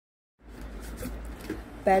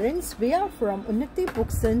Parents, we are from Unnati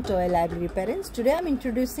Books and Toy Library. Parents, today I am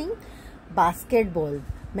introducing basketball.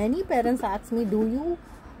 Many parents ask me, do you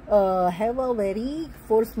have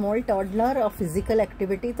for small toddler a physical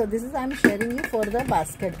activity? So this is I am sharing you for the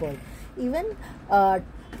basketball. Even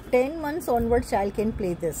 10 months onward child can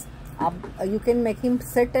play this. You can make him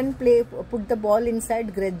sit and play, put the ball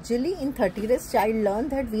inside. Gradually in 30 days child learn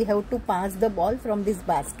that we have to pass the ball from this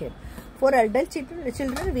basket. For adult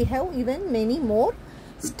children we have even many more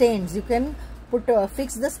stands. You can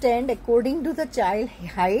fix the stand according to the child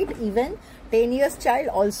height. Even 10 years child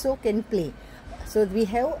also can play. So we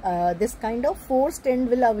have this kind of 4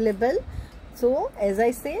 stand will available. So as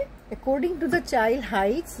I say, according to the child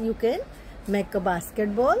heights you can make a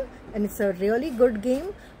basketball, and it's a really good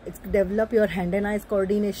game. It's develop your hand and eyes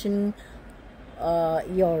coordination,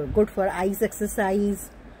 you're good for eyes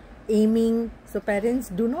exercise, aiming. So parents,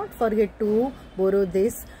 do not forget to borrow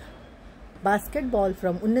this basketball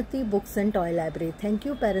from Unnati Books and Toy Library. Thank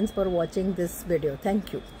you parents for watching this video.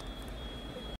 Thank you.